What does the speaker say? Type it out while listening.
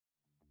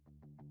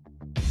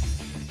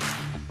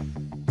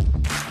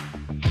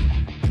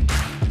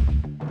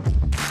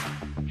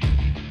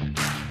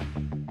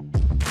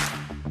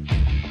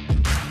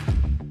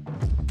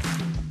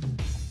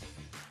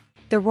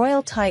The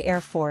Royal Thai Air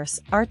Force,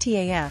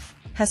 RTAF,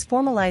 has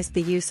formalized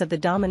the use of the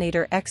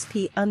Dominator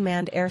XP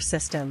Unmanned Air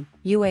System,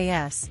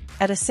 UAS,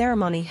 at a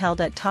ceremony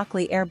held at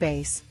Takhli Air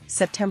Base,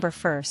 September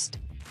 1.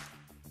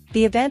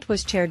 The event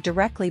was chaired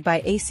directly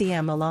by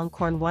ACM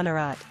Alongkorn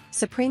Wannarot,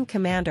 Supreme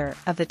Commander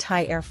of the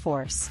Thai Air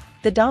Force.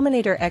 The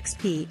Dominator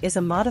XP is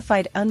a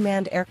modified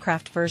unmanned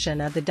aircraft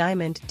version of the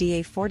Diamond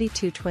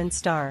DA42 Twin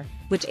Star,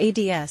 which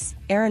ADS,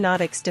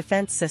 Aeronautics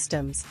Defense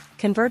Systems,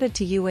 converted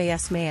to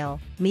UAS MALE,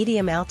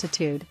 medium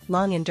altitude,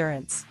 long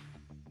endurance.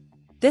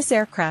 This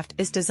aircraft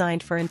is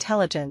designed for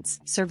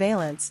intelligence,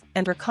 surveillance,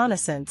 and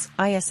reconnaissance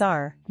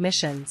 (ISR)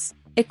 missions.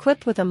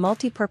 Equipped with a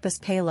multi-purpose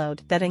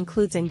payload that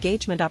includes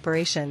engagement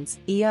operations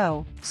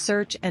 (EO),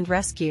 search and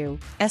rescue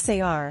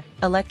 (SAR),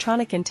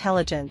 electronic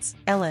intelligence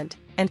 (ELINT),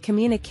 and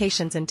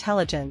communications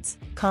intelligence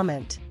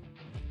 (COMINT).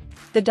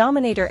 The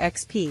Dominator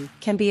XP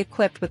can be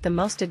equipped with the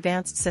most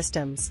advanced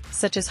systems,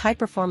 such as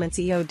high-performance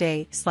EO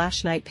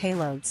day/night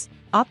payloads,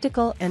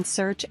 optical and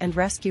search and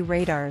rescue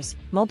radars,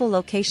 mobile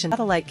location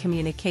satellite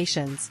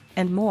communications,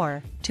 and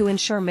more, to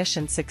ensure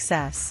mission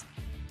success.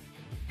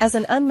 As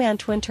an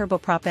unmanned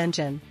twin-turboprop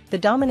engine, the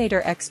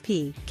Dominator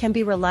XP can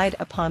be relied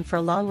upon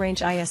for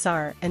long-range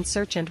ISR and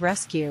search and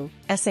rescue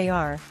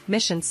 (SAR)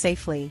 missions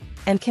safely,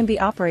 and can be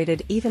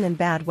operated even in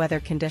bad weather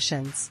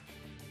conditions.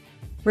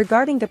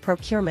 Regarding the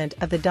procurement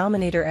of the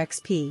Dominator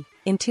XP,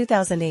 in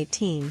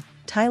 2018,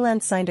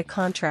 Thailand signed a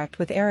contract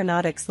with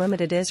Aeronautics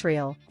Limited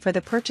Israel for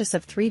the purchase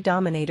of 3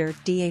 Dominator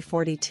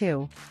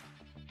DA42.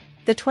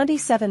 The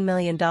 $27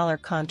 million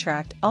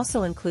contract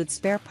also includes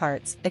spare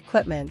parts,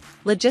 equipment,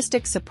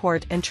 logistics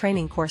support and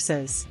training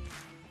courses.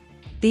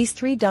 These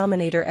 3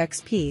 Dominator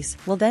XPs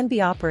will then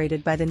be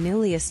operated by the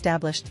newly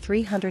established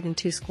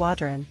 302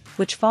 Squadron,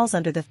 which falls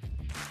under the